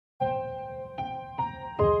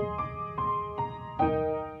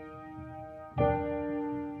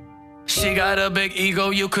She got a big ego,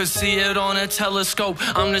 you could see it on a telescope.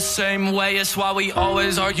 I'm the same way, it's why we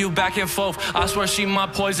always argue back and forth. I swear she my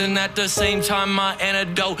poison, at the same time my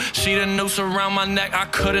antidote. She the noose around my neck, I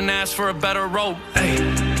couldn't ask for a better rope. Ay.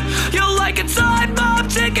 You're like a time bomb,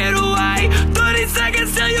 take it away. 30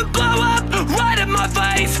 seconds till you blow up, right in my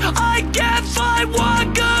face. I can't find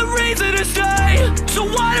one good reason to stay. So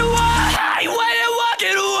why do I wait and walk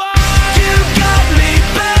it away? You got me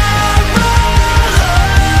paralyzed.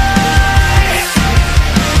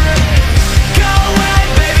 Go away,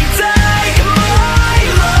 baby, take my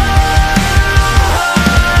life.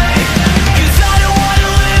 'Cause I don't wanna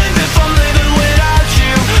live if I'm living without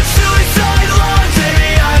you. Suicide love, take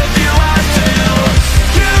me out if you have to.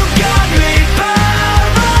 You got me paralyzed.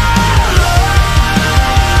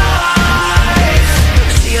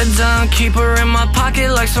 See a dime, keep her in my pocket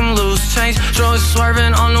like some loose change. Throw it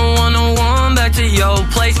swerving on the 101 back to your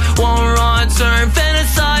place. One wrong turn,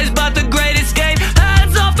 fantasize about the great escape.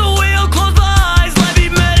 Hands off the wheel, close my eyes, let me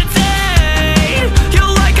meditate.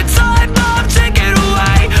 You're like a time bomb, take it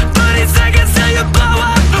away. 30 seconds till you blow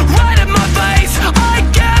up, right in my face. I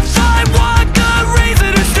can't find one good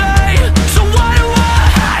reason to stay. So why do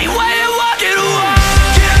I wait and walk it away?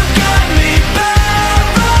 You got me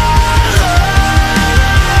paralyzed.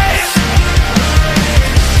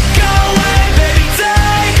 Go away, baby,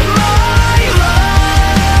 take my life.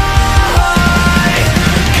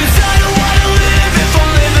 'Cause I don't wanna live if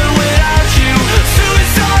I'm living without you.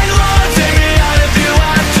 Suicide love, take me out if you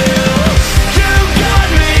have to. You got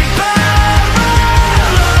me paralyzed.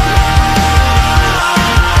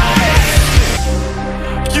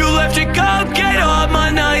 You left your cupcake on my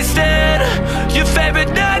nightstand. Your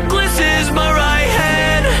favorite necklace is my right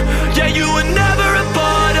hand. Yeah, you were never a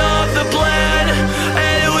part of the plan,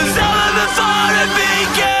 and it was over before it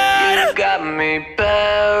began. You got me back.